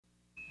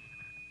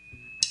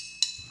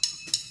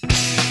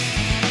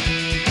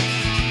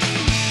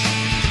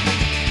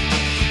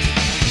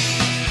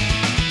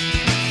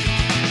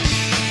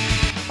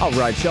All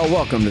right, y'all,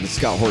 welcome to the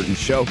Scott Horton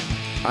Show.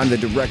 I'm the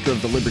director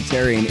of the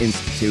Libertarian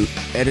Institute,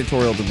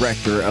 editorial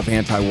director of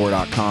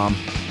antiwar.com,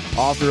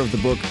 author of the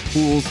book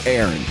Fool's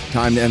Errand,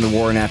 Time to End the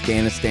War in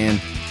Afghanistan,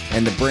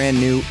 and the brand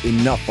new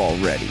Enough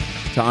Already,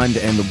 Time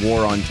to End the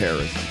War on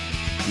Terrorism.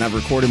 And I've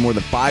recorded more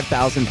than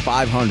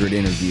 5,500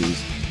 interviews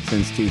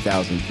since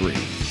 2003,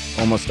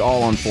 almost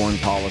all on foreign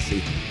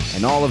policy,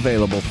 and all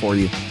available for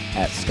you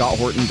at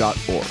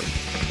scotthorton.org.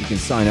 You can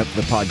sign up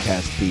for the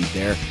podcast feed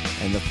there,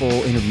 and the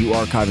full interview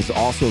archive is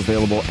also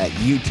available at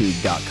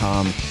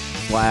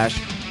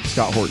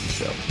youtube.com/Scott Horton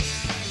Show.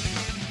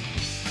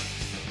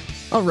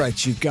 All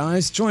right, you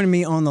guys, joining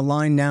me on the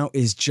line now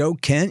is Joe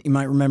Kent. You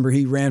might remember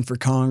he ran for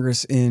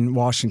Congress in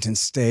Washington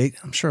State.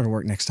 I'm sure it'll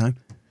work next time.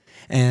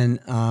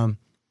 And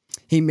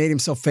he made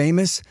himself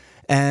famous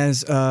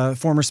as a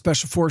former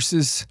Special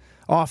Forces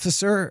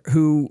officer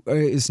who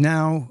is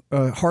now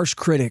a harsh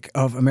critic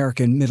of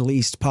American Middle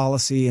East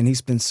policy, and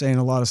he's been saying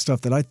a lot of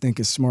stuff that I think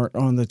is smart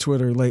on the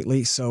Twitter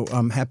lately, so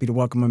I'm happy to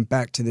welcome him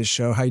back to this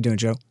show. How you doing,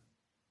 Joe?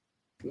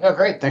 Yeah,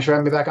 great. Thanks for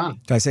having me back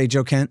on. Did I say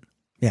Joe Kent?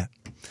 Yeah.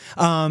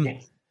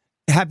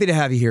 Happy to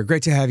have you here.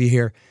 Great to have you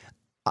here.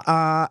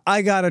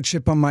 I got a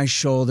chip on my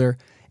shoulder,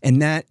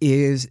 and that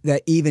is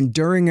that even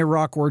during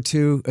Iraq War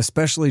II,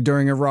 especially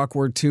during Iraq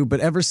War II,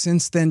 but ever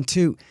since then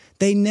too,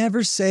 they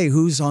never say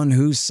who's on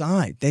whose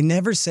side. They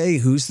never say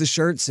who's the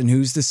shirts and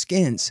who's the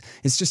skins.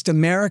 It's just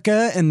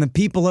America and the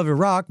people of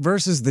Iraq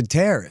versus the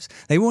terrorists.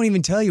 They won't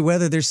even tell you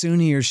whether they're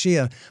Sunni or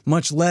Shia,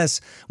 much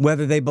less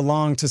whether they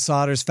belong to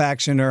Sadr's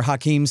faction or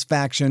Hakim's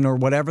faction or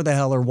whatever the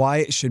hell or why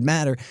it should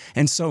matter.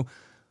 And so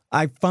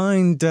I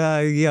find,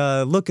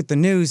 look at the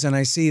news and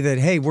I see that,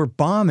 hey, we're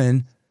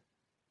bombing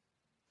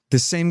the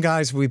same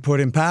guys we put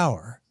in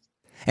power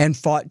and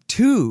fought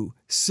 2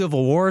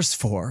 civil wars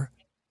for.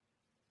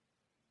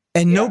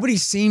 And nobody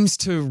seems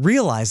to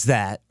realize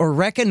that or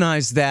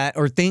recognize that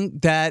or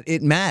think that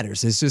it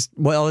matters. It's just,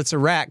 well, it's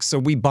Iraq, so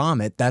we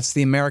bomb it. That's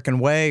the American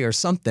way or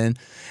something.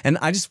 And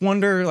I just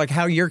wonder, like,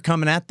 how you're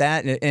coming at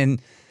that.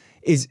 And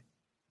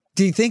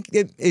do you think,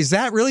 is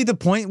that really the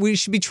point we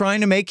should be trying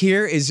to make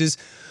here, is just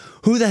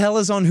who the hell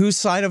is on whose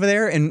side over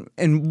there?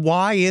 And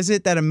why is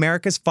it that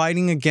America's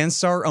fighting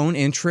against our own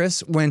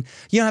interests when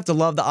you don't have to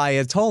love the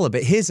Ayatollah,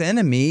 but his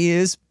enemy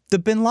is the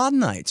Bin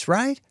Ladenites,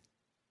 right?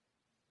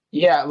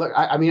 Yeah, look,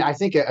 I mean, I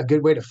think a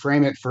good way to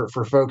frame it for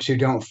folks who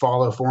don't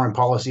follow foreign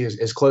policy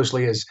as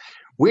closely as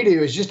we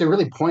do is just to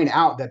really point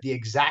out that the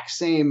exact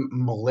same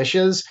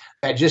militias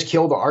that just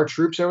killed our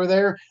troops over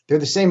there, they're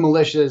the same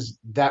militias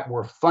that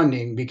we're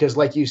funding because,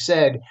 like you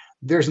said,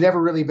 there's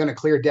never really been a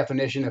clear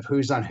definition of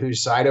who's on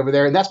whose side over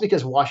there. And that's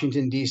because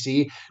Washington,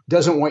 D.C.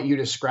 doesn't want you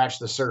to scratch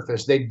the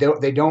surface. They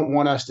don't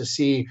want us to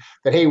see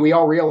that, hey, we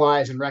all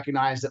realize and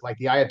recognize that, like,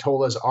 the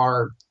Ayatollahs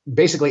are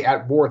basically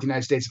at war with the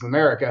United States of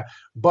America,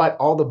 but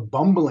all the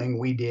bumbling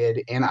we did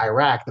in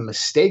Iraq, the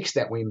mistakes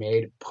that we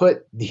made,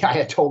 put the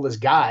Ayatollah's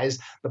guys,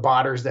 the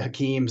Badrs, the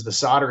Hakims, the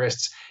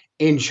Sadrists,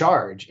 in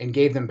charge and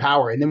gave them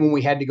power. And then when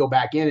we had to go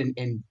back in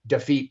and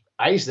defeat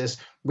ISIS,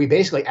 we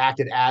basically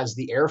acted as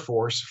the Air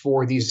Force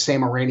for these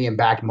same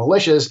Iranian-backed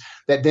militias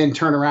that then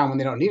turn around when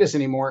they don't need us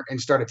anymore and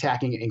start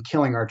attacking and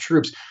killing our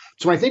troops.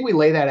 So when I think we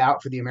lay that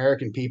out for the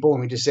American people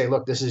and we just say,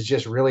 look, this is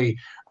just really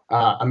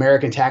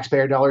American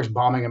taxpayer dollars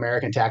bombing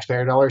American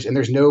taxpayer dollars, and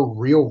there's no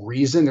real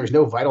reason, there's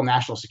no vital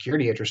national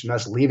security interest in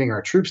us leaving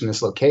our troops in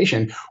this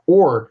location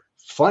or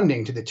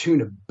funding to the tune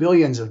of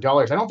billions of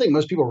dollars. I don't think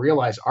most people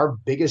realize our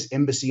biggest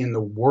embassy in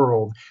the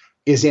world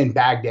is in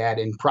Baghdad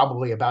and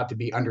probably about to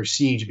be under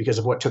siege because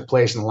of what took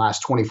place in the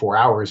last 24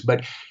 hours.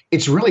 But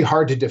it's really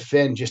hard to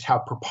defend just how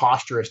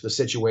preposterous the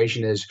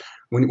situation is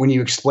when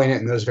you explain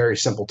it in those very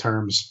simple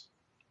terms.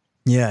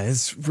 Yeah,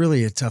 it's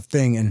really a tough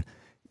thing. And,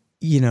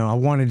 you know, I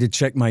wanted to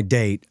check my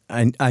date.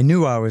 I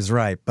knew I was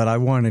right, but I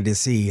wanted to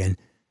see. And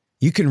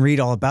you can read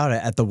all about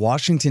it at the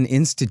Washington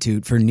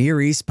Institute for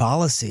Near East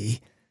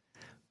Policy,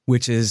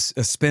 which is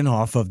a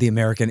spinoff of the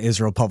American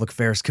Israel Public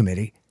Affairs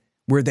Committee,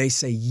 where they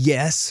say,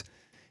 yes,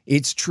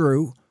 it's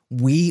true.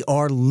 We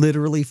are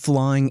literally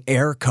flying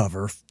air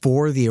cover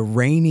for the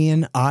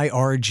Iranian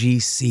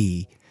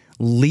IRGC,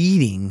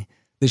 leading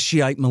the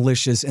Shiite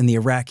militias and the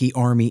Iraqi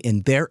army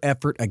in their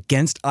effort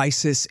against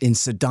ISIS in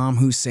Saddam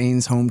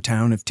Hussein's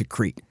hometown of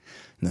Tikrit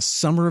in the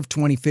summer of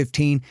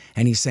 2015.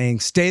 And he's saying,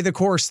 stay the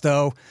course,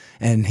 though.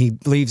 And he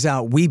leaves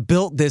out, we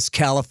built this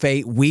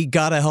caliphate. We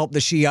got to help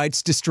the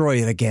Shiites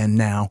destroy it again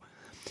now.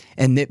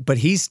 But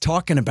he's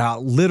talking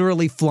about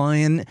literally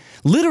flying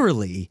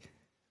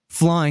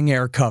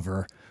air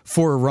cover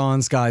for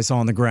Iran's guys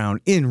on the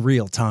ground in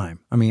real time.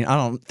 I mean, I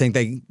don't think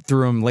they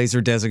threw them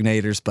laser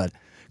designators, but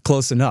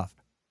close enough.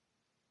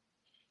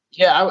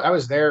 Yeah, I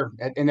was there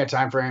in that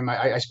time frame.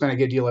 I spent a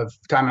good deal of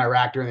time in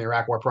Iraq during the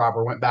Iraq War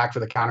proper, went back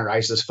for the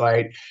counter-ISIS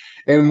fight.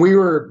 And we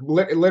were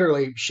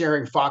literally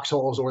sharing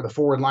foxholes, or the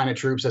forward line of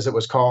troops, as it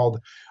was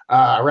called,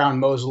 around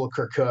Mosul,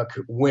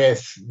 Kirkuk,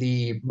 with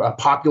the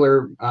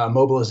Popular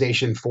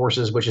Mobilization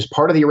Forces, which is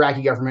part of the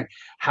Iraqi government.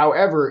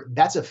 However,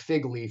 that's a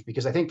fig leaf,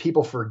 because I think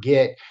people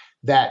forget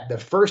that the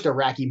first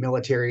Iraqi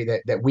military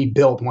that we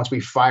built once we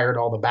fired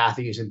all the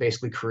Baathi's and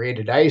basically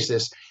created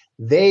ISIS,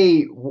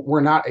 they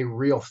were not a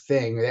real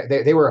thing.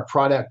 They were a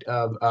product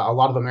of a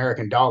lot of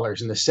American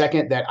dollars. And the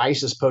second that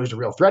ISIS posed a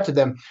real threat to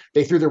them,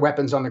 they threw their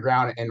weapons on the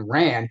ground and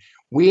ran.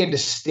 We had to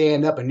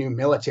stand up a new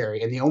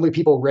military. And the only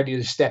people ready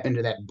to step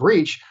into that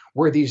breach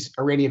were these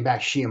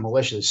Iranian-backed Shia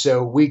militias.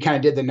 So we kind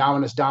of did the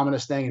nominus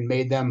dominus thing and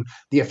made them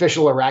the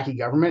official Iraqi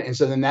government. And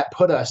so then that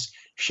put us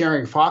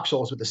sharing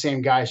foxholes with the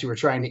same guys who were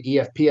trying to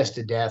EFP us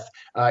to death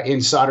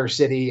in Sadr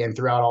City and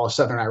throughout all of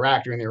southern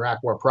Iraq during the Iraq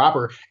War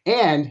proper,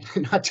 and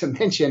not to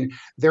mention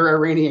their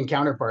Iranian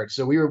counterparts.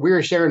 So we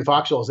were sharing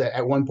foxholes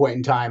at one point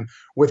in time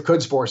with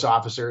Quds Force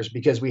officers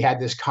because we had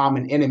this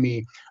common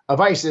enemy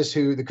of ISIS,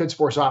 who the Quds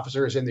Force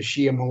officers and the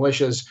Shia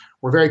militias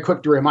were very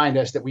quick to remind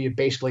us that we had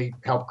basically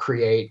helped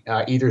create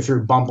either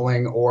through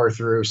bumbling or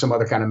through some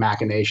other kind of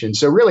machination.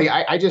 So really,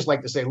 I just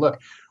like to say, look,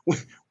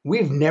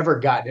 we've never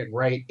gotten it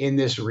right in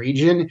this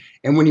region.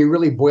 And when you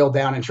really boil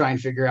down and try and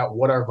figure out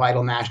what our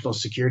vital national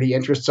security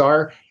interests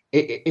are,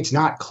 it's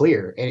not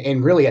clear.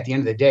 And really, at the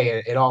end of the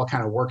day, it all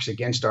kind of works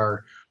against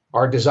our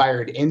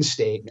desired end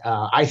state,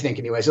 I think,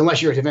 anyways.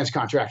 Unless you're a defense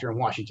contractor in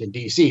Washington,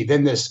 D.C.,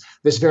 then this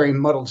very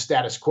muddled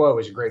status quo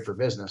is great for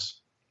business.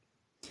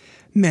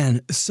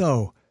 Man,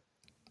 so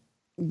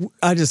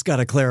I just got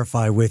to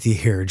clarify with you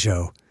here,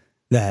 Joe,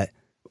 that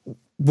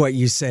what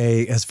you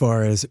say as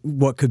far as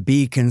what could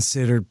be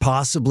considered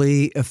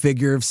possibly a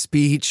figure of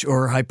speech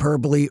or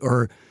hyperbole,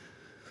 or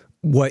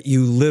what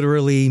you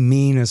literally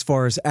mean as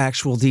far as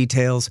actual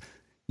details.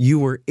 You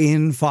were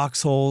in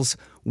foxholes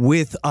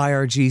with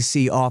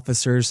IRGC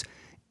officers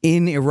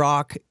in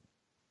Iraq.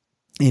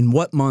 In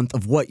what month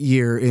of what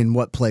year, in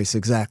what place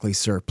exactly,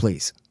 sir,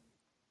 please?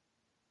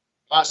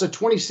 So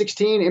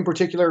 2016, in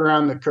particular,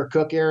 around the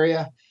Kirkuk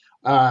area.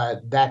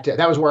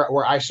 That was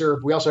where I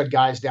served. We also had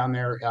guys down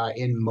there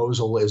in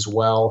Mosul as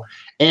well,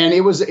 and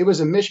it was a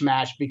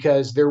mishmash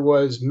because there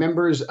was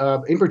members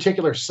of, in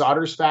particular,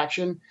 Sadr's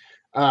faction,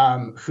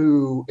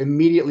 who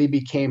immediately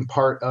became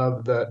part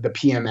of the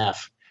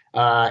PMF.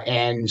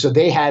 And so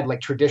they had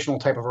like traditional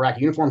type of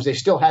Iraqi uniforms. They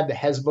still had the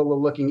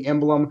Hezbollah looking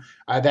emblem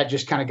that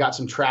just kind of got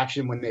some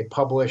traction when they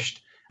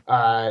published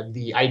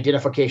the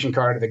identification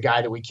card of the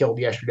guy that we killed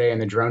yesterday in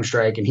the drone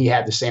strike, and he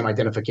had the same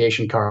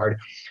identification card.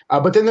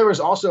 But then there was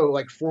also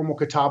like formal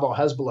Kitab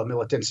al-Hezbollah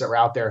militants that were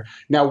out there.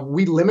 Now,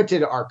 we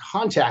limited our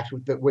contact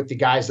with the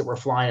guys that were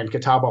flying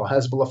Kitab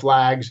al-Hezbollah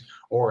flags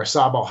or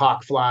Asab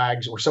al-Haq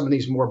flags or some of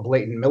these more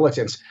blatant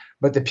militants.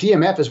 But the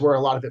PMF is where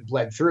a lot of it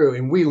bled through.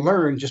 And we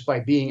learned just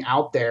by being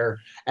out there,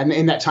 and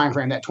in that time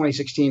frame, that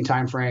 2016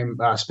 time frame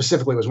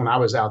specifically was when I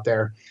was out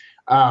there.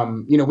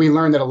 We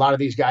learned that a lot of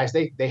these guys,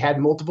 they had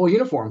multiple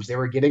uniforms. They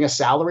were getting a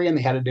salary and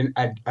they had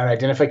an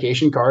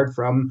identification card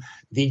from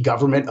the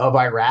government of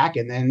Iraq.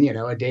 And then,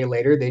 a day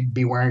later, they'd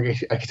be wearing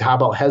a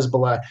Kitab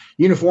al-Hezbollah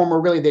uniform,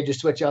 or really they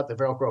just switch out the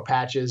Velcro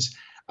patches.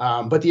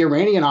 But the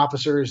Iranian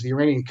officers, the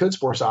Iranian Quds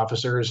Force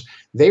officers,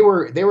 they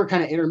were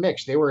kind of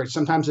intermixed. They were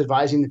sometimes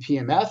advising the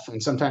PMF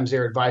and sometimes they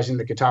were advising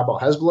the Kitab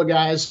al-Hezbollah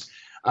guys.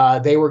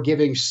 They were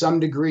giving some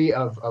degree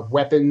of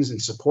weapons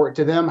and support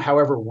to them.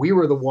 However, we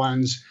were the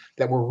ones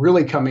that were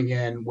really coming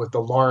in with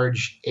the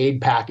large aid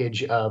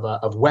package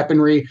of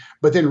weaponry.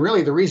 But then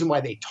really the reason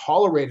why they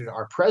tolerated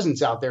our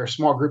presence out there,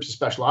 small groups of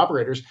special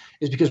operators,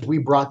 is because we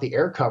brought the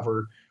air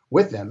cover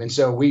with them. And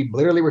so we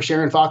literally were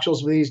sharing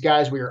foxholes with these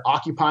guys. We were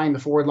occupying the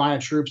forward line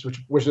of troops, which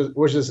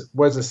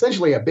was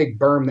essentially a big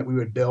berm that we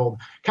would build,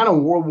 kind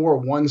of World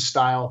War I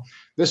style.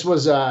 This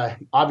was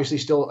obviously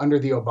still under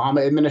the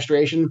Obama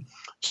administration.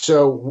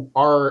 So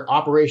our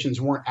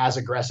operations weren't as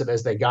aggressive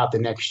as they got the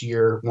next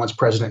year once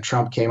President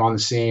Trump came on the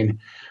scene.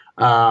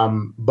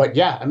 But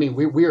yeah, I mean,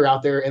 we were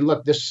out there, and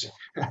look, this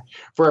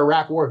for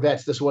Iraq War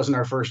vets, this wasn't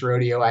our first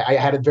rodeo. I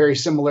had a very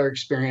similar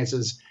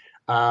experiences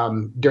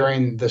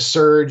during the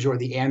surge or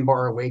the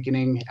Anbar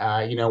awakening,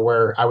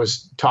 where I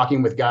was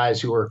talking with guys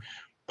who were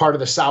part of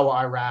the Sawa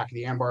Iraq,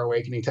 the Anbar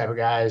awakening type of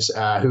guys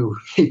who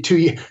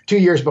 2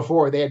 years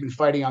before they had been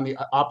fighting on the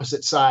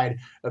opposite side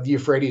of the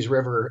Euphrates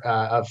River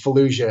of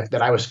Fallujah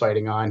that I was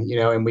fighting on,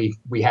 and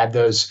we had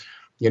those,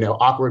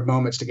 awkward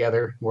moments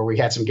together where we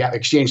had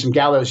exchanged some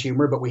gallows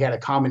humor, but we had a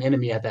common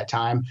enemy at that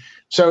time.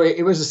 So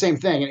it was the same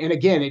thing. And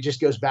again, it just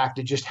goes back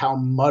to just how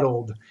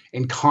muddled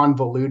and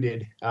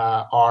convoluted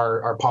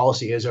our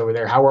policy is over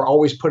there, how we're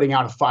always putting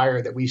out a fire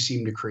that we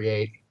seem to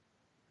create.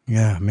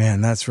 Yeah,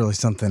 man, that's really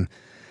something.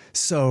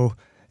 So,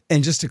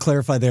 and just to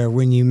clarify there,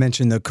 when you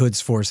mentioned the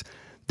Quds Force,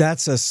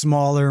 that's a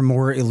smaller,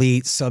 more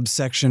elite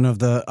subsection of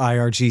the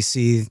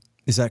IRGC.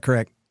 Is that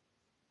correct?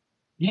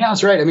 Yeah,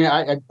 that's right. I mean,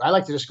 I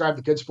like to describe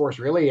the Quds Force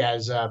really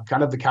as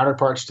kind of the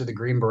counterparts to the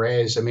Green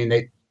Berets. I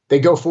mean, they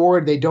go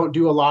forward. They don't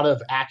do a lot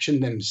of action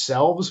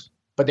themselves,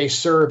 but they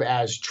serve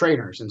as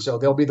trainers. And so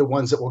they'll be the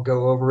ones that will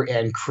go over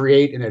and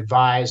create and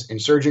advise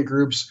insurgent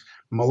groups,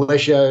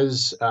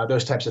 militias,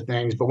 those types of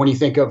things. But when you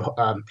think of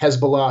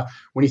Hezbollah,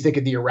 when you think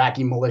of the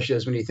Iraqi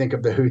militias, when you think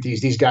of the Houthis,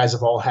 these guys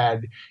have all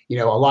had,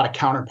 a lot of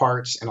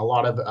counterparts and a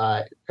lot of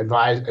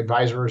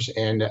advisors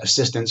and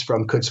assistants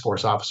from Quds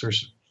Force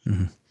officers.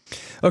 Mm-hmm.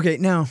 Okay,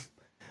 now,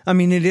 I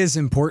mean, it is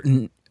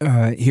important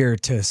here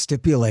to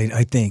stipulate,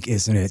 I think,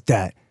 isn't it,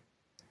 that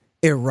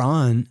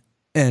Iran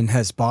and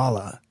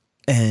Hezbollah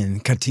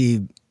and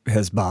Khatib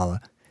Hezbollah,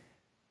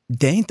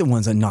 they ain't the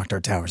ones that knocked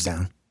our towers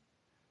down.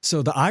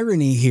 So the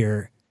irony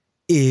here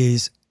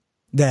is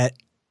that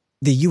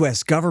the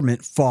U.S.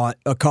 government fought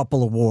a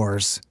couple of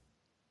wars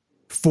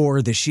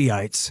for the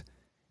Shiites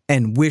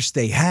and wish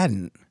they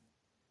hadn't.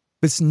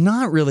 It's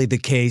not really the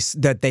case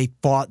that they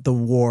fought the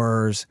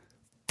wars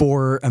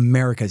for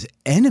America's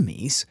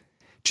enemies,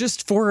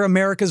 just for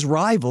America's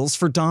rivals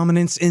for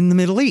dominance in the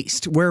Middle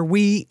East, where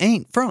we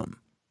ain't from,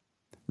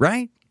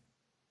 right?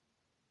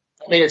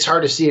 I mean, it's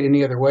hard to see it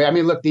any other way. I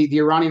mean, look, the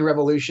Iranian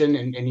Revolution,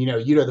 and you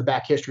know the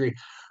back history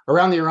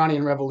around the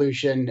Iranian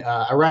Revolution.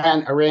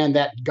 Iran,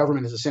 that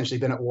government has essentially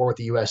been at war with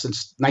the U.S.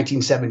 since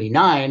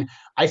 1979.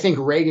 I think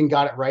Reagan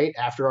got it right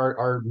after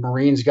our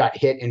Marines got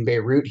hit in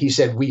Beirut. He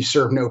said, "We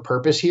serve no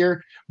purpose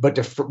here, but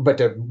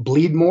to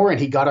bleed more," and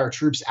he got our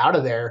troops out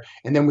of there.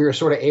 And then we were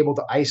sort of able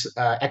to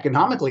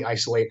economically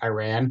isolate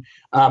Iran.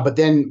 But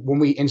then when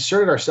we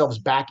inserted ourselves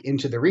back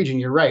into the region,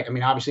 you're right. I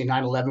mean, obviously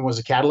 9/11 was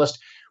a catalyst.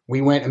 We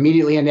went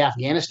immediately into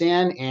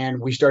Afghanistan and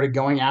we started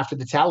going after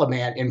the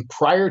Taliban. And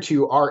prior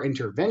to our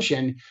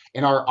intervention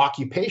and our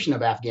occupation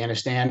of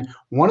Afghanistan,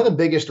 one of the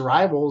biggest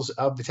rivals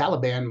of the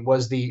Taliban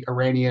was the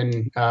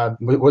Iranian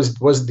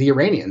was the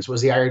Iranians,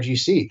 was the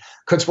IRGC.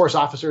 Quds Force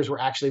officers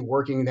were actually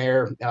working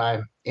there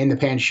in the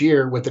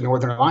Panjshir with the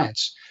Northern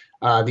Alliance.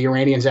 The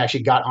Iranians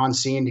actually got on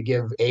scene to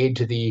give aid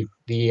to the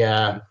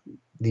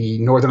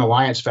Northern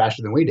Alliance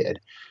faster than we did.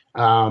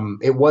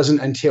 It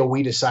wasn't until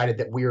we decided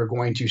that we were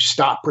going to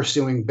stop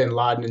pursuing bin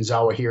Laden and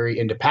Zawahiri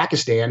into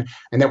Pakistan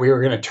and that we were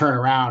going to turn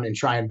around and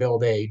try and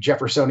build a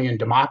Jeffersonian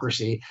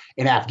democracy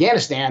in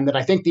Afghanistan that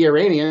I think the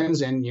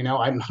Iranians, and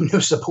I'm no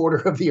supporter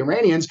of the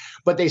Iranians,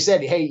 but they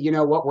said, hey, you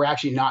know what, we're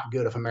actually not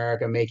good of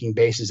America making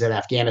bases in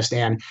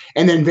Afghanistan.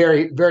 And then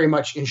very, very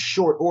much in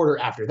short order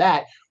after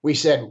that, we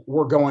said,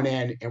 we're going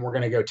in and we're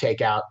going to go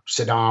take out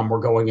Saddam. We're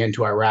going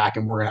into Iraq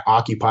and we're going to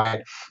occupy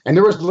it. And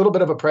there was a little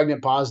bit of a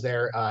pregnant pause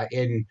there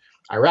in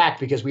Iraq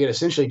because we had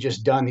essentially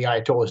just done the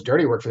Ayatollah's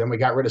dirty work for them. We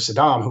got rid of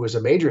Saddam, who was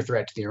a major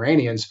threat to the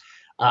Iranians.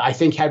 I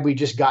think had we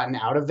just gotten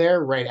out of there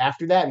right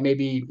after that, and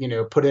maybe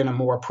put in a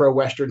more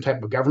pro-Western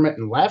type of government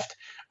and left,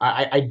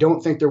 I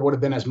don't think there would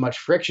have been as much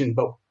friction.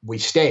 But we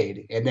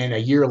stayed, and then a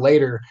year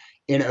later,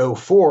 in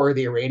 2004,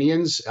 the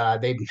Iranians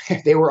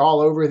they were all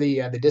over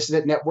the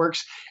dissident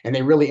networks, and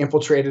they really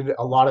infiltrated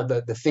a lot of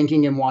the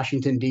thinking in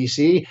Washington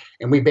D.C.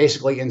 And we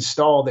basically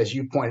installed, as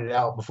you pointed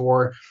out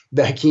before,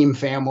 the Hakim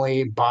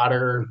family,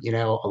 Badr,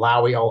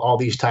 Alawi, all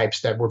these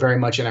types that were very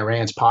much in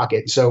Iran's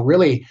pocket. So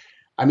really,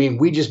 I mean,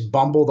 we just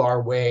bumbled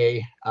our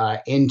way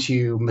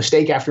into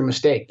mistake after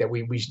mistake that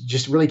we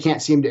just really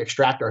can't seem to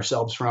extract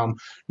ourselves from,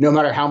 no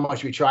matter how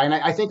much we try. And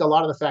I think a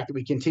lot of the fact that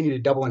we continue to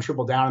double and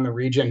triple down in the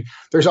region,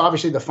 there's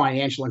obviously the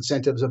financial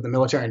incentives of the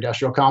military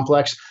industrial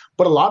complex,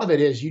 but a lot of it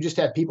is you just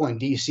have people in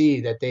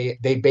DC that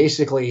they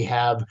basically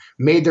have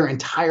made their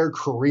entire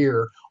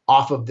career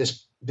off of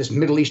this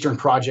Middle Eastern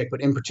project, but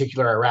in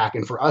particular Iraq.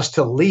 And for us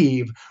to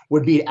leave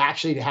would be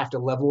actually to have to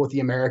level with the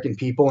American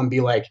people and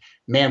be like,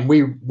 man,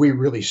 we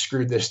really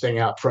screwed this thing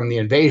up from the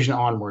invasion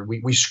onward.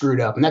 We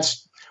screwed up. And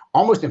that's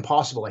almost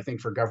impossible, I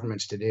think, for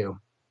governments to do.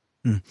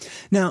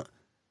 Now,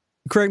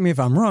 correct me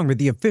if I'm wrong, but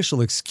the official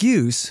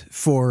excuse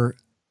for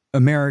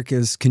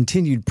America's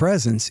continued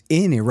presence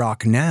in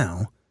Iraq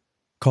now,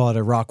 call it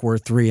Iraq War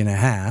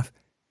 3.5,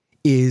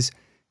 is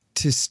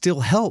to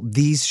still help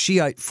these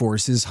Shiite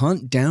forces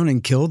hunt down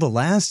and kill the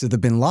last of the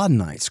bin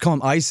Ladenites. Call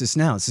them ISIS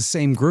now. It's the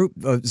same group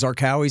of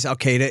Zarqawi's,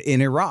 Al-Qaeda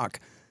in Iraq,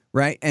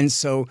 right? And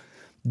so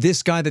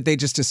this guy that they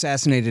just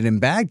assassinated in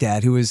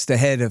Baghdad, who was the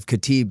head of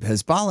Khatib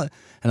Hezbollah,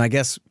 and I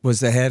guess was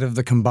the head of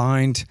the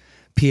combined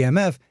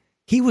PMF,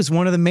 he was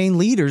one of the main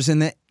leaders in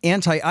the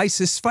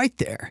anti-ISIS fight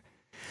there.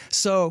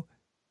 So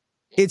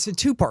it's a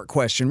two-part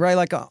question, right?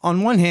 Like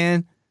on one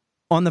hand,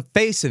 on the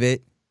face of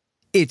it,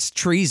 it's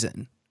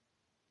treason.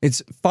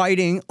 It's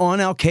fighting on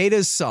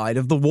Al-Qaeda's side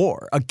of the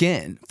war.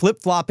 Again,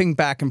 flip-flopping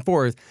back and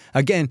forth.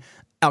 Again,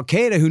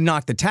 Al-Qaeda, who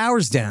knocked the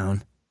towers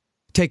down,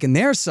 taking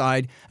their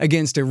side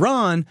against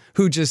Iran,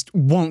 who just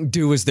won't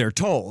do as they're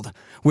told,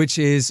 which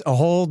is a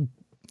whole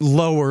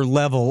lower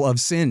level of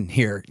sin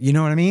here. You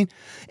know what I mean?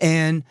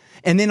 And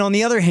then on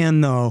the other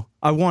hand, though,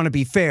 I want to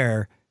be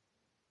fair.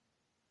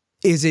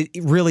 Is it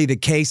really the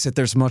case that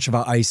there's much of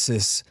an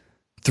ISIS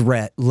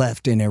threat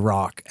left in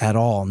Iraq at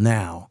all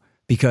now?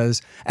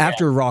 Because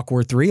after Iraq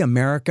War III,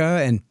 America,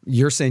 and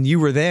you're saying you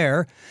were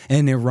there,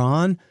 and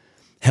Iran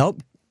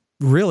helped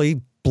really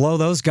blow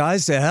those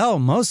guys to hell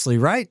mostly,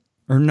 right?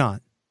 Or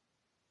not?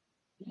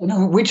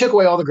 No, we took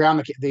away all the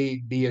ground the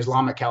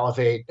Islamic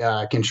Caliphate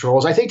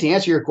controls. I think to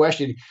answer your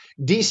question,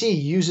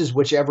 DC uses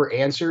whichever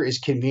answer is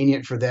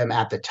convenient for them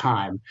at the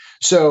time.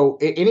 So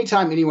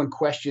anytime anyone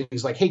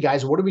questions like, hey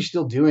guys, what are we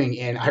still doing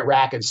in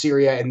Iraq and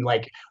Syria? And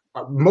like,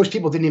 most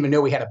people didn't even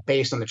know we had a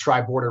base on the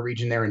tri-border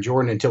region there in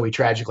Jordan until we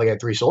tragically had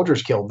 3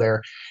 soldiers killed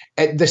there.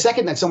 And the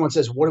second that someone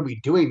says, what are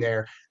we doing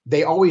there?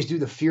 They always do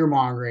the fear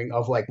mongering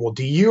of like, well,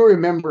 do you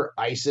remember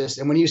ISIS?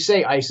 And when you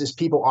say ISIS,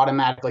 people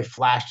automatically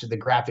flash to the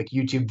graphic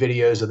YouTube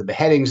videos of the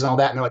beheadings and all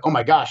that. And they're like, oh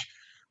my gosh,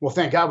 well,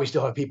 thank God we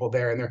still have people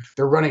there, and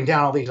they're running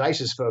down all these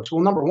ISIS folks.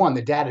 Well, number one,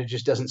 the data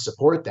just doesn't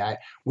support that.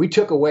 We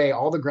took away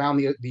all the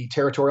ground the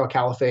territorial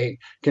caliphate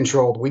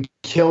controlled. We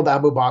killed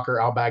Abu Bakr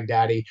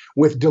al-Baghdadi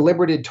with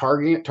deliberate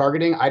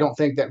targeting. I don't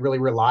think that really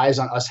relies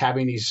on us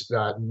having these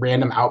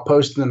random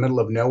outposts in the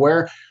middle of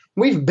nowhere.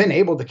 We've been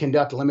able to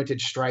conduct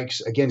limited strikes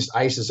against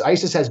ISIS.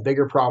 ISIS has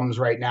bigger problems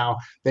right now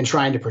than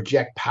trying to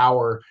project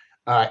power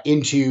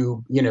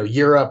into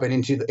Europe and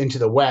into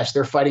the West.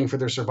 They're fighting for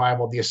their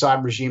survival. The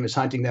Assad regime is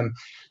hunting them.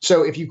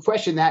 So if you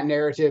question that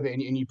narrative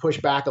and you push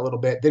back a little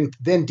bit, then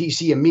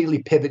DC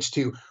immediately pivots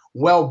to,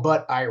 well,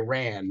 but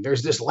Iran.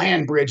 There's this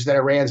land bridge that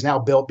Iran's now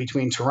built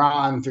between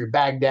Tehran through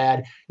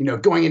Baghdad,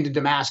 going into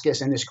Damascus,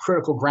 and this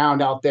critical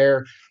ground out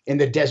there in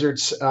the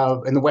deserts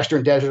in the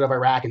western desert of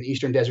Iraq and the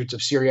eastern deserts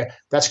of Syria.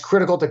 That's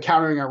critical to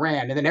countering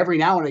Iran. And then every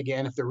now and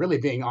again, if they're really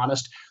being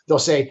honest, they'll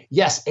say,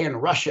 yes,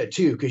 and Russia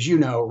too, because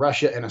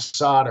Russia and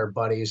Assad are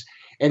buddies.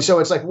 And so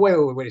it's like,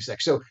 wait a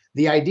sec. So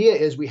the idea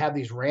is we have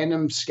these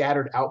random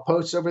scattered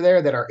outposts over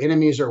there that our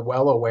enemies are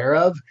well aware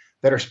of,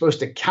 that are supposed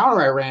to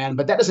counter Iran,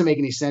 but that doesn't make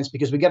any sense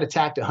because we got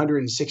attacked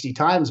 160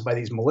 times by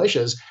these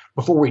militias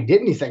before we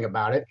did anything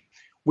about it.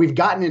 We've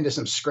gotten into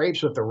some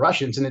scrapes with the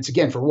Russians, and it's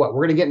again for what?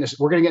 We're gonna get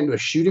into a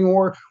shooting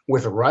war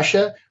with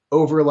Russia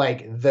over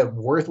like the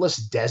worthless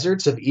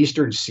deserts of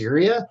eastern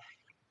Syria.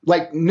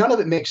 Like, none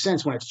of it makes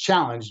sense when it's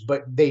challenged,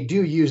 but they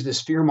do use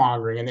this fear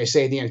mongering, and they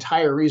say the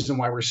entire reason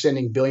why we're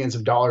sending billions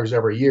of dollars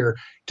every year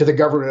to the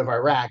government of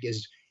Iraq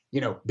is,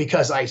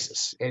 because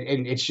ISIS,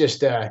 and it's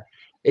just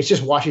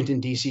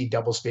Washington, D.C.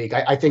 doublespeak.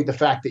 I think the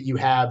fact that you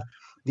have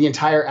the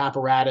entire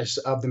apparatus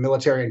of the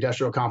military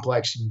industrial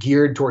complex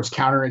geared towards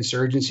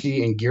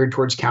counterinsurgency and geared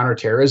towards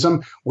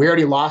counterterrorism. We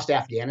already lost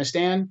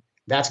Afghanistan.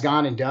 That's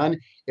gone and done.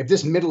 If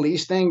this Middle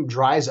East thing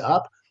dries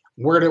up,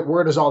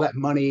 where does all that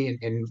money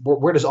and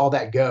where does all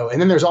that go?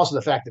 And then there's also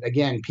the fact that,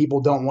 again, people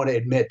don't want to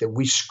admit that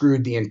we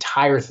screwed the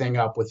entire thing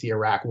up with the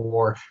Iraq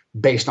war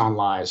based on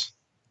lies.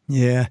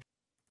 Yeah.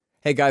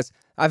 Hey, guys,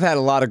 I've had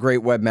a lot of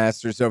great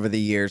webmasters over the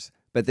years,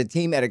 but the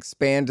team at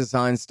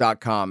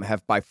expanddesigns.com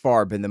have by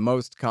far been the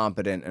most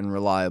competent and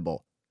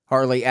reliable.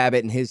 Harley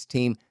Abbott and his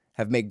team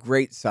have made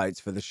great sites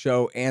for the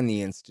show and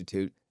the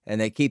Institute,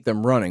 and they keep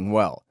them running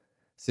well,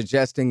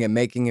 suggesting and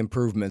making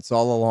improvements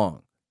all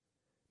along.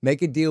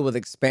 Make a deal with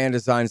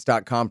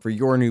expanddesigns.com for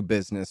your new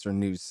business or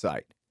news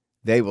site.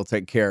 They will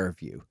take care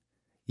of you.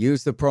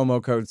 Use the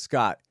promo code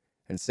SCOTT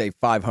and save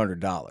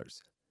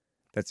 $500.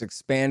 That's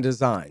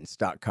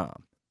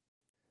expanddesigns.com.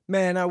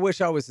 Man, I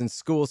wish I was in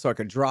school so I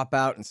could drop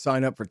out and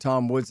sign up for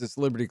Tom Woods'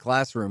 Liberty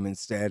Classroom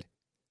instead.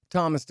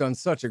 Tom has done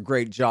such a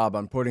great job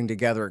on putting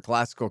together a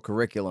classical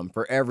curriculum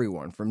for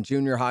everyone from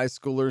junior high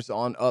schoolers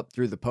on up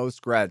through the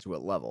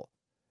postgraduate level.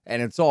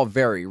 And it's all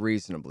very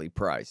reasonably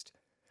priced.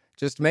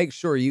 Just make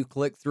sure you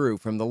click through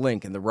from the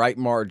link in the right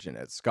margin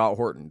at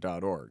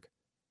scotthorton.org.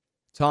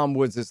 Tom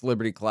Woods'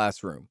 Liberty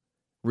Classroom.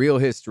 Real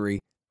history,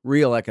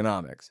 real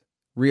economics,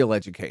 real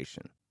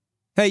education.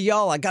 Hey,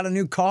 y'all, I got a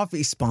new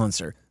coffee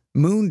sponsor.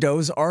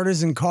 Mundo's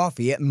Artisan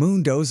Coffee at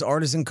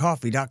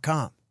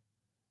mundosartisancoffee.com.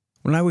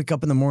 When I wake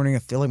up in the morning, I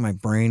feel like my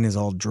brain is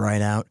all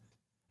dried out.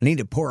 I need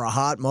to pour a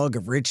hot mug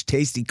of rich,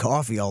 tasty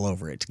coffee all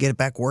over it to get it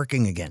back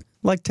working again,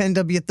 like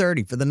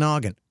 10W30 for the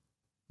noggin.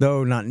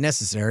 Though not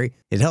necessary,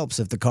 it helps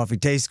if the coffee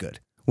tastes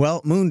good.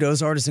 Well,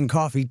 Mundo's Artisan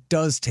Coffee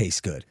does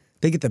taste good.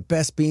 They get the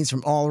best beans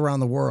from all around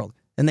the world,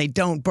 and they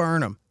don't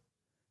burn them.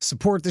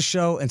 Support the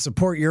show and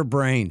support your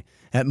brain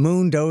at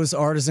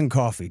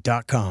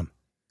mundosartisancoffee.com.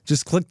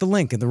 Just click the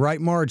link in the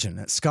right margin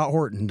at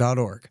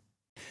scotthorton.org.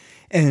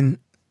 And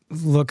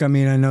look, I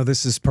mean, I know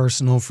this is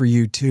personal for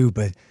you too,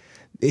 but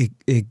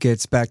it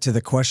gets back to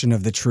the question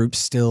of the troops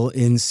still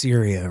in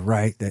Syria,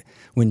 right? That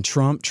when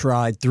Trump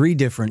tried 3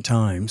 different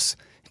times,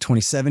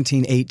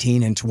 2017,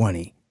 18, and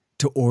 20,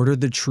 to order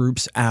the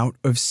troops out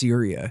of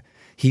Syria,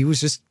 he was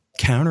just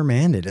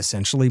countermanded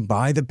essentially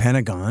by the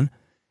Pentagon.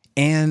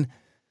 And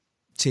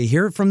to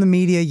hear it from the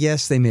media,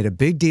 yes, they made a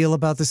big deal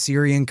about the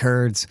Syrian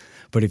Kurds,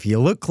 but if you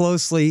look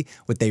closely,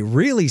 what they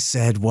really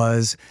said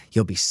was,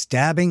 you'll be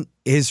stabbing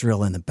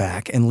Israel in the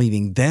back and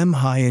leaving them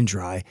high and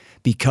dry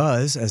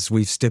because, as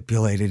we've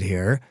stipulated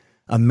here,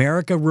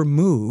 America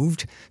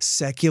removed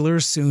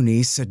secular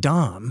Sunni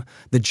Saddam,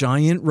 the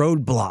giant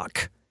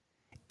roadblock,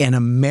 and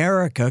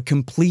America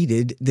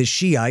completed the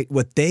Shiite,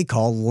 what they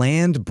call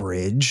land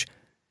bridge,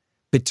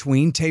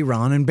 between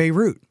Tehran and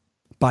Beirut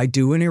by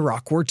doing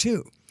Iraq War II.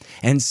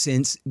 And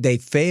since they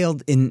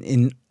failed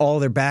in all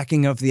their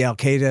backing of the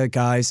al-Qaeda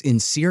guys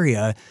in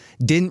Syria,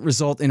 didn't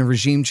result in a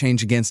regime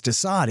change against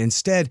Assad.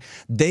 Instead,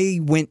 they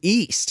went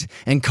east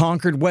and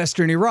conquered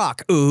western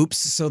Iraq. Oops.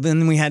 So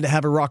then we had to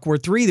have Iraq War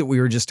III that we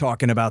were just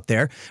talking about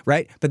there,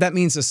 right? But that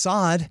means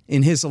Assad,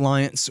 in his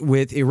alliance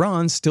with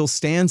Iran, still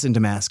stands in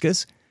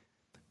Damascus,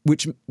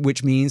 which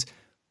means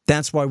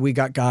That's why we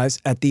got guys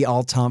at the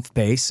Al-Tanf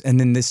base. And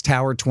then this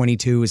Tower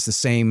 22 is the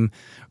same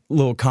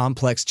little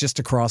complex just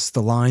across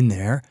the line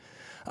there.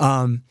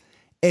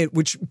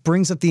 Which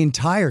brings up the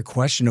entire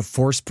question of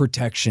force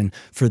protection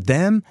for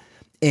them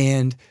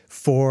and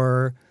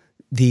for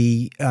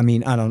I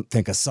don't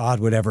think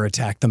Assad would ever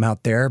attack them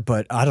out there,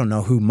 but I don't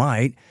know who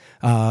might.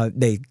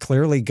 They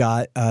clearly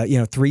got,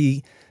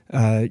 3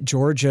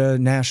 Georgia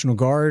National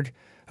Guard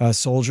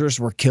soldiers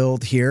were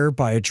killed here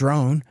by a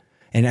drone.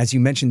 And as you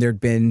mentioned, there'd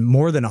been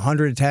more than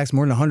 100 attacks,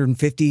 more than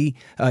 150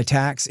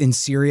 attacks in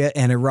Syria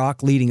and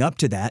Iraq leading up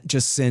to that,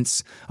 just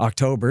since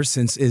October,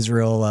 since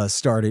Israel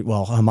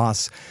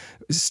Hamas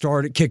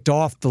kicked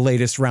off the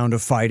latest round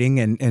of fighting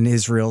and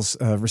Israel's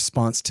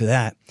response to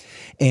that.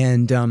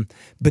 And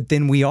but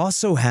then we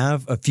also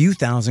have a few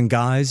thousand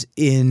guys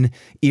in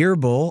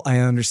Erbil, I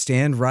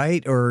understand,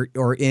 right? Or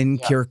in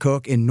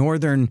Kirkuk in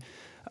northern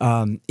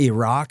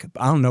Iraq.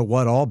 I don't know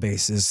what all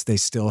bases they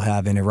still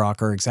have in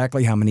Iraq or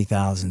exactly how many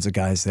thousands of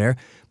guys there,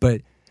 but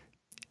it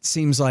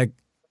seems like,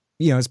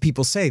 as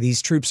people say,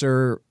 these troops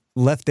are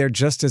left there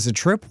just as a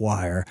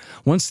tripwire.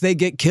 Once they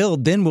get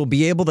killed, then we'll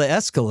be able to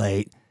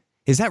escalate.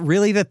 Is that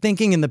really the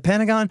thinking in the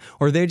Pentagon,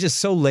 or are they just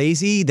so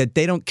lazy that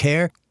they don't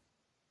care?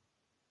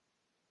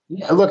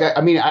 Yeah, look,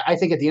 I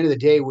think at the end of the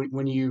day,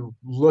 when you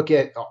look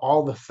at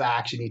all the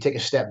facts and you take a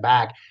step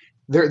back,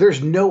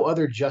 there's no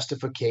other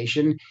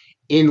justification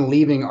in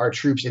leaving our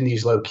troops in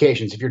these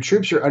locations. If your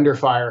troops are under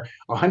fire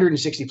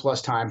 160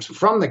 plus times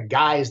from the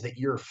guys that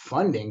you're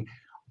funding,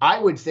 I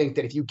would think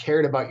that if you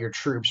cared about your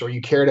troops or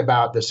you cared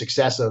about the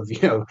success of,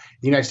 the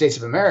United States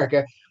of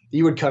America,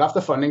 you would cut off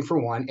the funding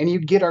for one, and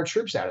you'd get our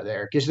troops out of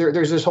there. Because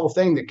there's this whole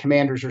thing that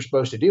commanders are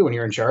supposed to do when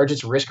you're in charge.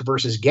 It's risk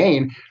versus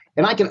gain.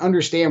 And I can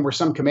understand where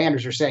some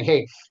commanders are saying,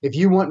 hey, if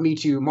you want me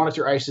to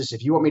monitor ISIS,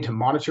 if you want me to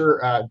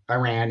monitor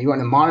Iran, you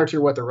want to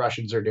monitor what the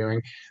Russians are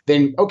doing,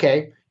 then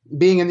okay,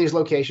 being in these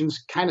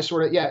locations kind of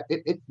sort of,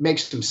 it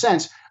makes some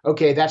sense.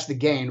 Okay, that's the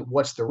gain.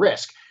 What's the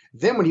risk?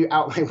 Then when you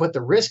outline what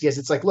the risk is,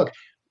 it's like, look,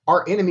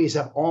 our enemies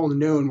have all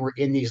known we're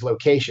in these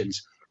locations.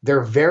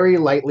 They're very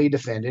lightly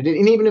defended.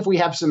 And even if we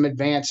have some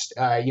advanced,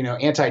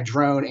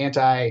 anti-drone,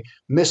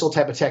 anti-missile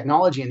type of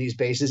technology in these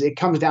bases, it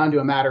comes down to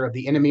a matter of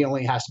the enemy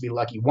only has to be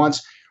lucky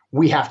once.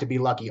 We have to be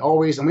lucky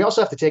always. And we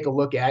also have to take a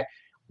look at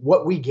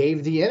what we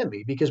gave the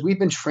enemy, because we've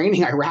been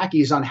training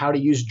Iraqis on how to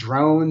use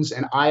drones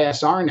and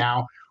ISR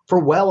now for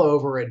well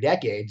over a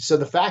decade. So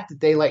the fact that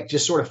they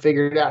just sort of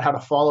figured out how to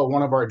follow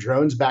one of our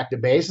drones back to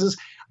bases,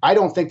 I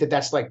don't think that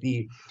that's like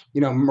the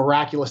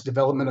miraculous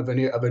development of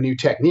a new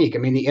technique. I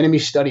mean, the enemy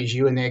studies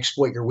you and they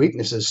exploit your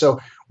weaknesses.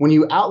 So when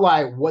you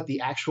outline what the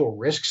actual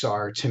risks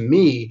are, to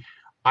me,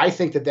 I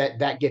think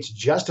that gets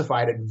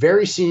justified at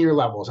very senior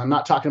levels. I'm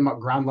not talking about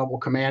ground level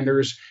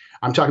commanders.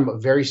 I'm talking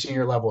about very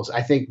senior levels.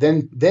 I think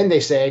then they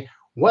say,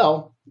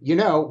 well,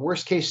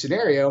 worst case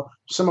scenario,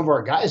 some of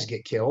our guys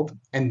get killed,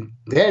 and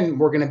then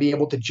we're going to be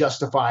able to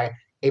justify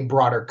a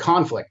broader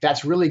conflict.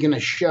 That's really going to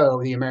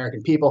show the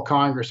American people,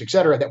 Congress, et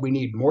cetera, that we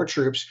need more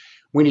troops.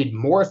 We need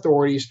more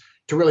authorities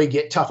to really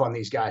get tough on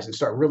these guys and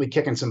start really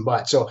kicking some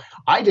butt. So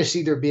I just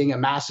see there being a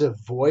massive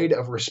void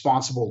of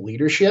responsible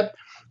leadership,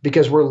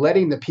 because we're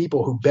letting the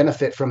people who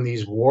benefit from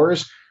these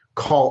wars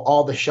call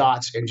all the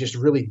shots and just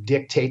really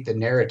dictate the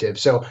narrative.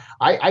 So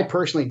I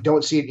personally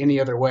don't see it any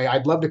other way.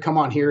 I'd love to come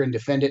on here and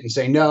defend it and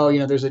say,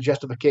 no, there's a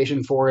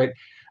justification for it.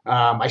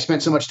 I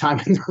spent so much time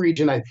in the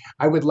region.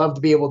 I would love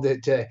to be able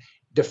to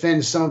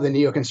defend some of the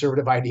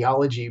neoconservative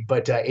ideology,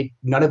 but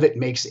none of it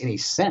makes any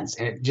sense.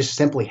 And it just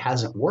simply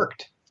hasn't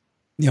worked.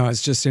 I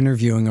was just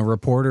interviewing a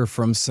reporter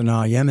from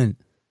Sana'a, Yemen,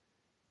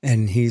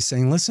 and he's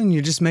saying, listen,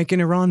 you're just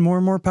making Iran more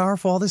and more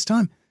powerful all this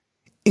time,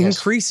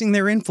 increasing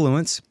their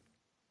influence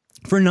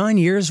for 9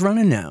 years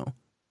running now,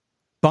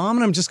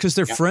 bombing them just because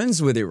they're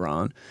friends with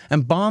Iran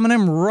and bombing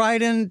them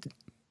right into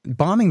the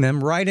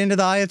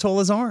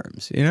Ayatollah's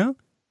arms, Yeah.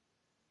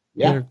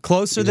 They're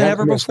closer than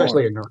ever before.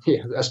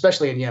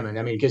 Especially in Yemen.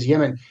 I mean, because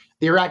Yemen,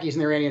 the Iraqis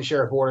and the Iranians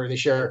share a border, they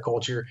share a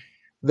culture.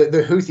 The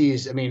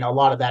Houthis, I mean, a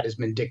lot of that has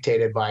been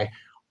dictated by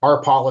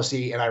our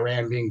policy and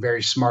Iran being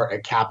very smart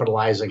at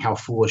capitalizing how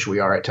foolish we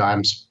are at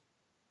times.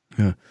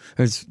 Yeah,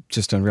 it's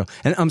just unreal.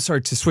 And I'm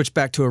sorry to switch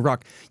back to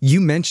Iraq. You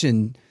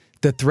mentioned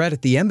the threat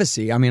at the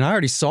embassy. I mean, I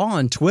already saw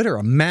on Twitter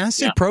a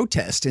massive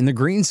protest in the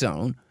green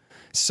zone.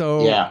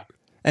 So,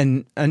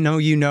 and I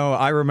know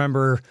I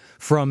remember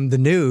from the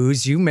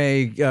news, you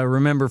may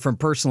remember from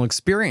personal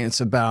experience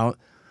about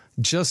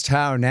just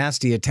how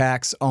nasty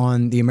attacks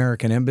on the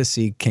American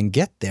embassy can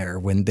get there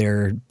when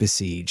they're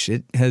besieged.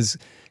 It has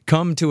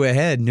come to a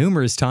head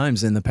numerous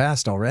times in the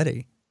past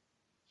already.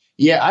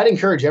 Yeah, I'd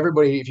encourage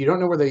everybody, if you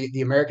don't know where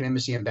the American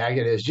embassy in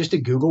Baghdad is, just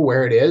to Google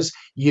where it is.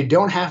 You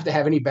don't have to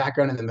have any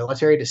background in the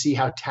military to see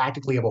how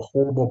tactically of a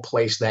horrible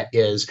place that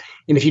is.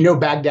 And if you know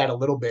Baghdad a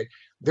little bit,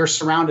 they're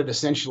surrounded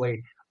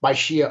essentially by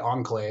Shia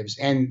enclaves.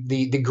 And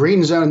the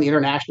green zone, the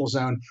international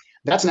zone,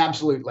 That's an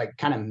absolute like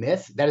kind of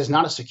myth. That is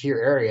not a secure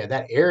area.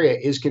 That area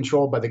is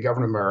controlled by the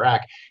government of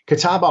Iraq.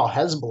 Kataib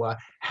al-Hezbollah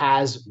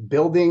has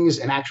buildings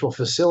and actual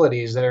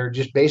facilities that are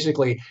just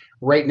basically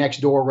right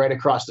next door, right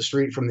across the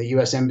street from the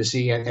U.S.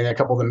 Embassy and a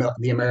couple of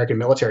the American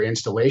military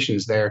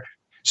installations there.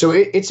 So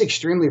it's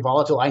extremely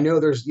volatile. I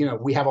know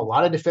we have a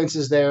lot of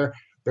defenses there.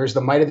 There's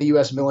the might of the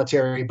U.S.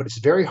 military, but it's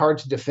very hard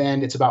to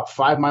defend. It's about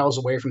 5 miles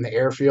away from the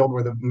airfield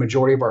where the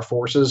majority of our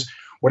forces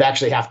would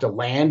actually have to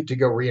land to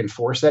go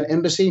reinforce that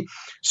embassy.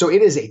 So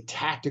it is a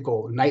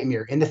tactical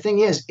nightmare. And the thing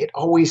is, it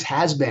always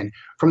has been.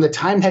 From the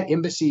time that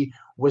embassy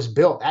was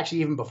built, actually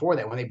even before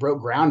that, when they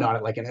broke ground on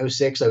it, like in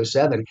 06,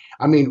 07,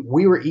 I mean,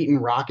 we were eating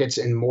rockets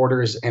and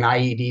mortars and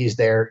IEDs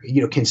there,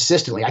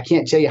 consistently. I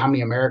can't tell you how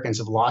many Americans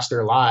have lost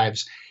their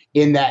lives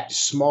in that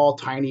small,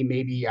 tiny,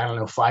 maybe, I don't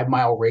know, 5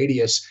 mile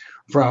radius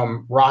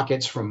from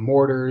rockets, from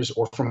mortars,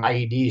 or from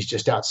IEDs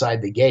just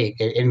outside the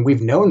gate. And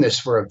we've known this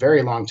for a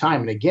very long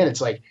time. And again, it's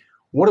like,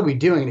 what are we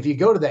doing? And if you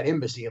go to that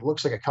embassy, it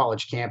looks like a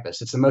college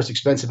campus. It's the most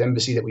expensive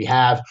embassy that we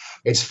have.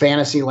 It's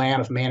fantasy land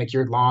with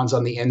manicured lawns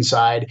on the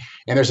inside.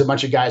 And there's a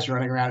bunch of guys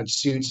running around in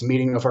suits,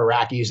 meeting with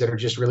Iraqis that are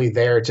just really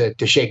there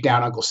to shake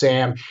down Uncle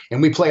Sam.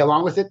 And we play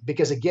along with it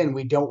because, again,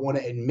 we don't want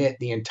to admit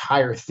the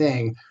entire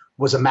thing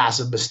was a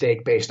massive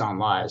mistake based on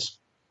lies.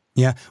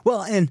 Yeah.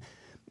 Well, and,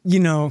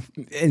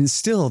 and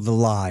still the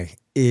lie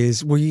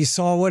is, well, you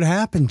saw what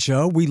happened,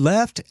 Joe. We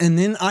left and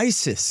then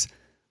ISIS.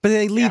 But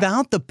they leave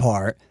out the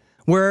part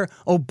where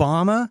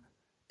Obama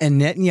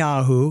and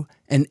Netanyahu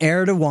and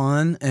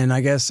Erdogan and I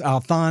guess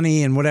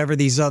Al-Thani and whatever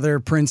these other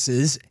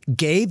princes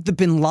gave the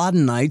bin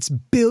Ladenites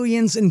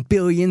billions and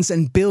billions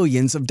and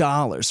billions of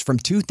dollars from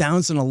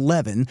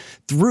 2011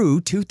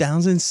 through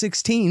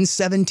 2016,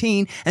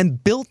 17,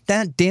 and built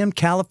that damn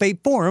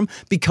caliphate for them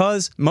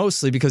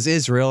mostly because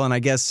Israel and I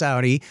guess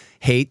Saudi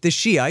hate the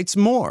Shiites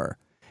more.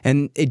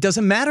 And it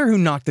doesn't matter who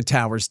knocked the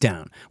towers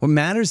down. What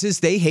matters is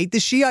they hate the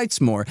Shiites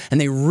more,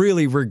 and they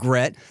really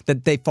regret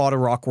that they fought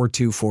Iraq War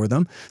II for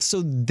them.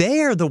 So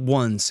they're the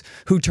ones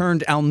who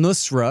turned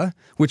al-Nusra,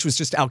 which was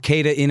just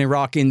al-Qaeda in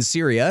Iraq and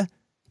Syria,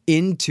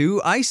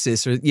 into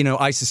ISIS. Or,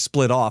 ISIS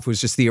split off. It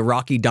was just the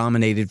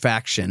Iraqi-dominated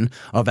faction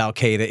of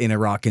al-Qaeda in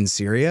Iraq and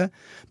Syria.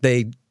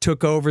 They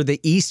took over the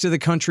east of the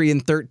country in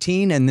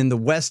 13 and then the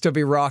west of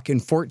Iraq in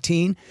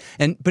 14.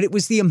 But it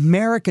was the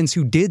Americans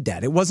who did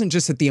that. It wasn't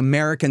just that the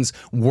Americans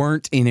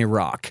weren't in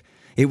Iraq.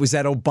 It was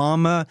that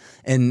Obama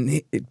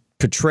and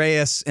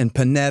Petraeus and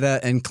Panetta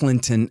and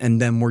Clinton and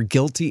them were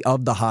guilty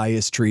of the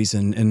highest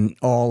treason in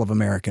all of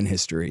American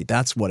history.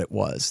 That's what it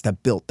was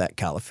that built that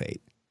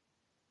caliphate.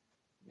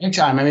 Big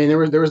time. I mean, there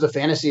was the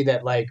fantasy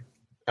that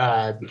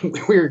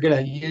we were going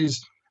to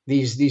use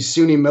these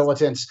Sunni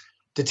militants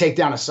to take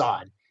down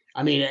Assad.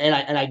 I mean, and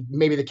I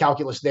maybe the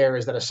calculus there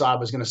is that Assad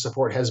was going to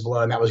support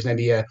Hezbollah, and that was going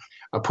to be a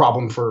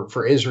problem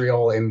for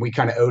Israel, and we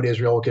kind of owed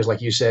Israel because,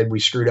 like you said, we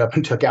screwed up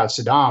and took out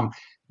Saddam.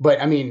 But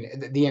I mean,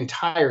 the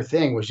entire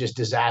thing was just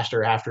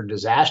disaster after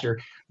disaster.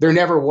 There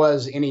never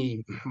was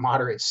any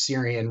moderate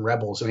Syrian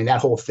rebels. I mean,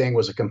 that whole thing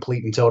was a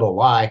complete and total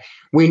lie.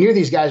 We knew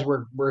these guys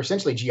were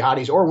essentially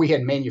jihadis, or we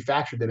had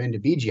manufactured them into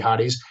be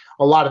jihadis.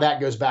 A lot of that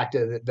goes back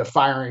to the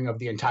firing of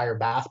the entire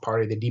Ba'ath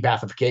Party, the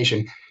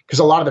de-Baathification, because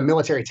a lot of the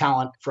military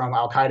talent from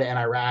Al-Qaeda in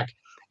Iraq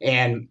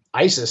and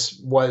ISIS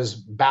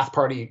was Ba'ath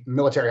Party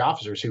military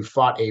officers who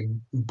fought a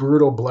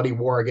brutal, bloody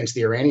war against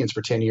the Iranians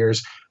for 10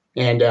 years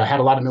and had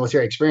a lot of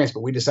military experience,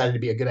 but we decided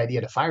it'd be a good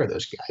idea to fire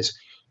those guys.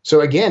 So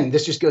again,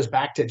 this just goes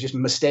back to just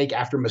mistake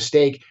after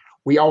mistake.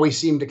 We always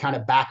seem to kind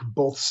of back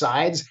both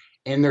sides,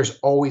 and there's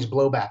always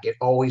blowback. It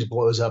always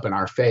blows up in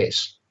our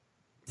face.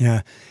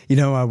 Yeah.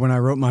 When I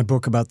wrote my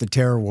book about the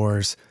terror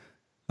wars,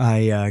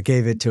 I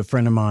gave it to a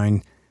friend of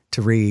mine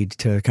to read,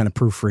 to kind of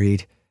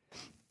proofread.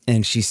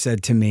 And she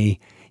said to me,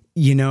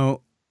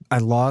 I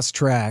lost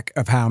track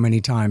of how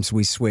many times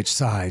we switched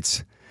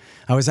sides.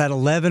 I was at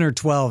 11 or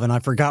 12 and I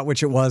forgot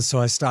which it was, so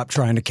I stopped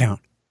trying to count.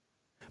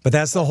 But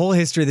that's the whole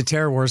history of the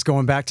terror wars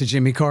going back to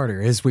Jimmy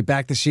Carter, is we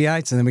back the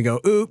Shiites and then we go,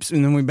 oops,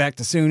 and then we back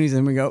the Sunnis and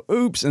then we go,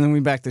 oops, and then we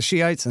back the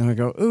Shiites and then we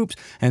go, oops.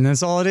 And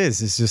that's all it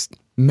is. It's just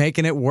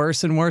making it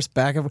worse and worse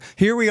back.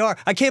 Here we are.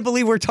 I can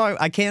believe we're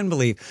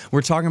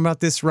talking about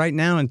this right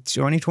now in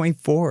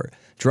 2024,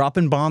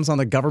 dropping bombs on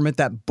the government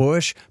that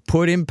Bush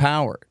put in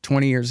power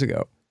 20 years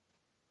ago.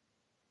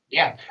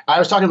 Yeah, I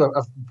was talking to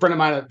a friend of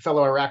mine, a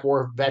fellow Iraq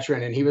War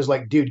veteran, and he was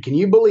like, dude, can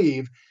you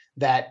believe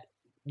that,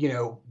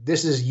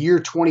 this is year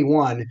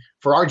 21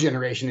 for our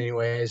generation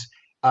anyways,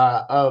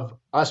 of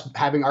us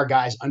having our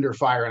guys under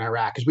fire in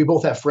Iraq? Because we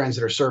both have friends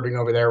that are serving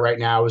over there right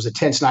now. It was a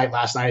tense night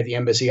last night at the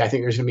embassy. I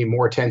think there's going to be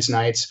more tense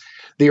nights.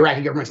 The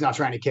Iraqi government's now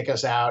trying to kick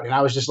us out. And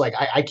I was just like,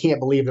 I can't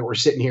believe that we're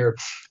sitting here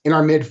in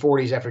our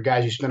mid-40s after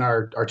guys who spent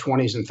our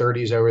 20s and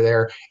 30s over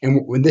there.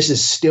 And when this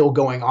is still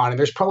going on, and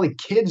there's probably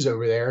kids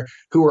over there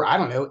who were, I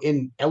don't know,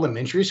 in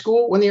elementary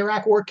school when the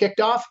Iraq war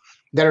kicked off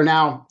that are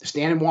now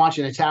standing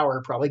watching a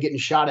tower, probably getting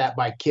shot at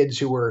by kids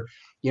who were,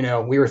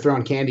 we were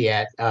throwing candy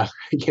at,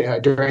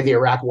 during the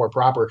Iraq war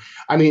proper.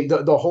 I mean,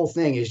 the whole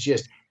thing is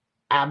just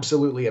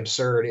absolutely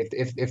absurd.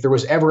 If there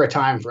was ever a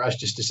time for us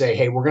just to say,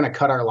 hey, we're going to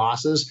cut our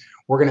losses,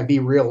 we're going to be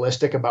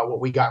realistic about what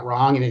we got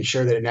wrong and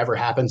ensure that it never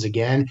happens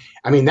again.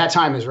 I mean, that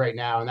time is right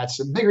now. And that's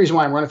a big reason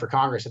why I'm running for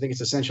Congress. I think it's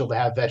essential to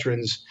have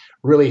veterans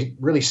really,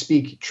 really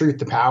speak truth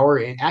to power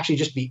and actually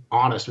just be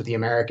honest with the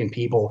American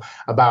people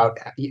about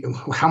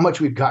how much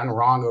we've gotten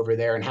wrong over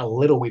there and how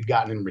little we've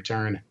gotten in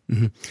return.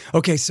 Mm-hmm.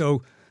 Okay.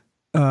 So,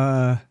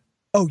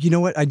 you know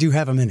what? I do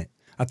have a minute.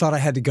 I thought I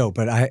had to go,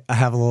 but I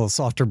have a little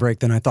softer break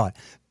than I thought.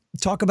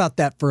 Talk about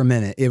that for a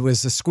minute. It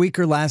was a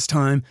squeaker last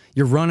time.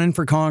 You're running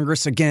for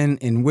Congress again.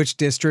 In which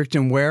district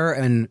and where?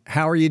 And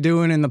how are you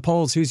doing in the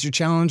polls? Who's your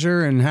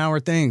challenger and how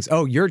are things?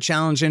 Oh, you're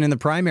challenging in the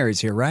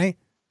primaries here, right?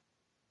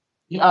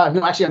 No,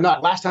 actually, I'm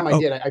not. Last time I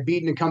did, I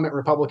beat an incumbent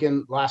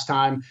Republican last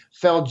time,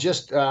 fell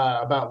just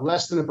about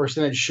less than a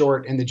percentage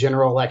short in the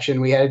general election.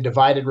 We had a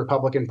divided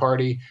Republican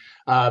Party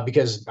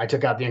because I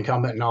took out the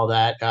incumbent and all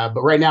that.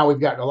 But right now,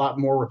 we've got a lot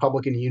more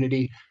Republican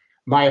unity.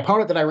 My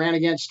opponent that I ran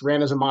against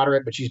ran as a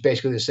moderate, but she's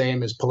basically the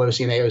same as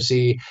Pelosi and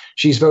AOC.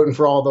 She's voting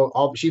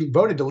for she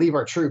voted to leave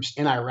our troops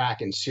in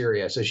Iraq and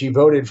Syria. So she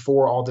voted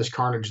for all this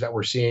carnage that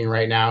we're seeing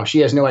right now.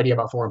 She has no idea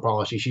about foreign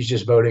policy. She's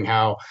just voting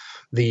how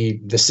the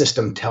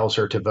system tells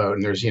her to vote.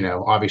 And there's,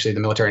 obviously the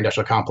military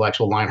industrial complex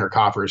will line her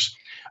coffers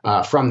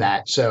from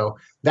that. So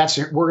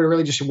we're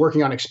really just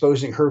working on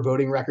exposing her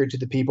voting record to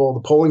the people.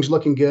 The polling's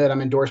looking good.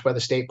 I'm endorsed by the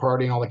state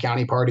party and all the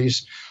county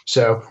parties.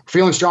 So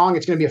feeling strong.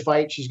 It's going to be a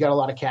fight. She's got a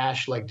lot of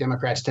cash like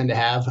Democrats tend to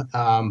have.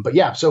 But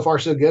yeah, so far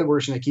so good. We're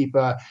just going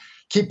to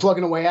keep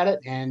plugging away at it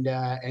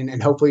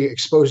and hopefully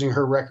exposing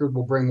her record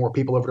will bring more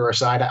people over to our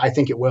side. I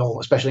think it will,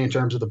 especially in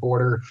terms of the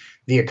border,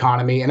 the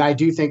economy. And I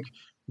do think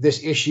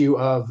this issue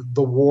of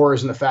the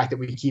wars and the fact that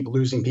we keep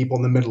losing people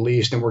in the Middle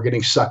East and we're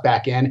getting sucked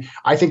back in,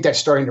 I think that's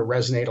starting to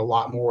resonate a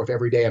lot more with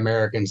everyday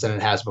Americans than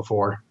it has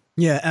before.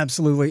 Yeah,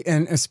 absolutely.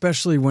 And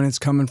especially when it's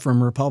coming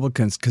from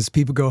Republicans, because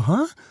people go,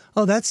 huh?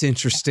 Oh, that's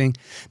interesting.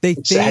 They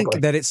think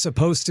that it's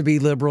supposed to be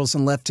liberals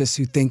and leftists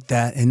who think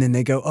that. And then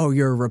they go, oh,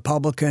 you're a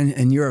Republican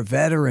and you're a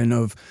veteran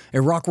of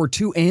Iraq War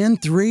II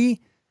and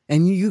III.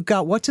 And you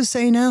got what to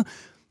say now?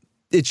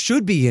 It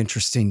should be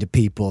interesting to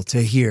people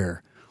to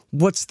hear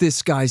what's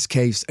this guy's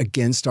case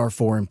against our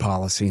foreign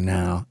policy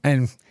now?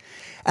 And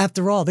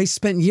after all, they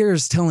spent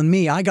years telling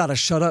me I got to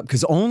shut up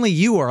because only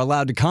you are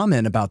allowed to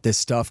comment about this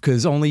stuff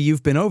because only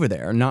you've been over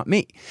there, not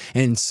me.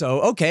 And so,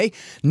 okay,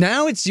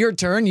 now it's your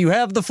turn. You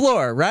have the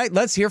floor, right?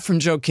 Let's hear from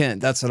Joe Kent.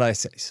 That's what I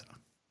say. So.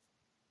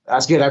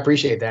 That's good. I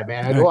appreciate that,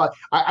 man. Well,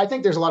 I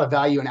think there's a lot of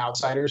value in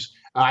outsiders.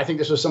 I think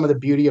this was some of the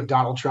beauty of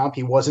Donald Trump.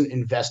 He wasn't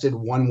invested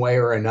one way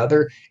or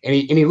another, and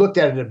he looked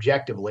at it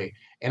objectively.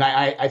 And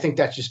I think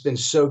that's just been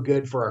so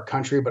good for our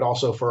country, but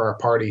also for our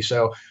party.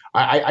 So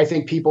I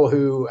think people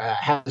who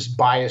have this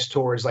bias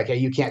towards like, hey,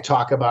 you can't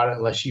talk about it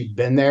unless you've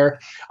been there.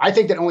 I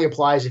think that only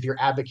applies if you're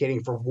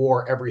advocating for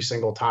war every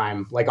single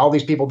time. Like all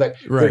these people that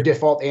their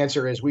default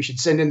answer is we should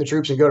send in the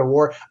troops and go to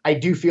war. I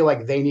do feel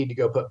like they need to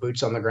go put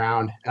boots on the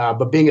ground.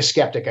 But being a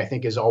skeptic, I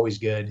think, is always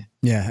good.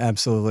 Yeah,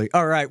 absolutely.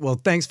 All right.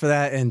 Well, thanks for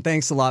that. And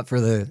thanks a lot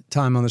for the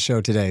time on the show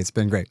today. It's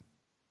been great.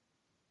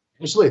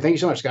 Absolutely. Thank you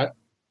so much, Scott.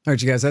 All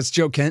right, you guys. That's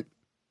Joe Kent.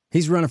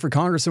 He's running for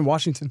Congress in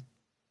Washington.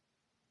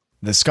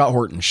 The Scott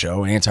Horton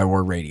Show,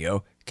 Anti-War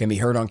Radio, can be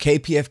heard on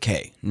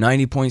KPFK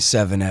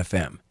 90.7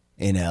 FM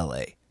in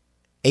LA,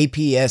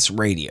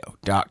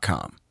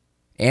 APSradio.com,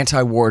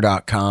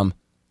 antiwar.com,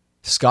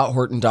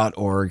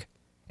 scotthorton.org,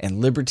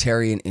 and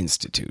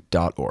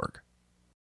libertarianinstitute.org.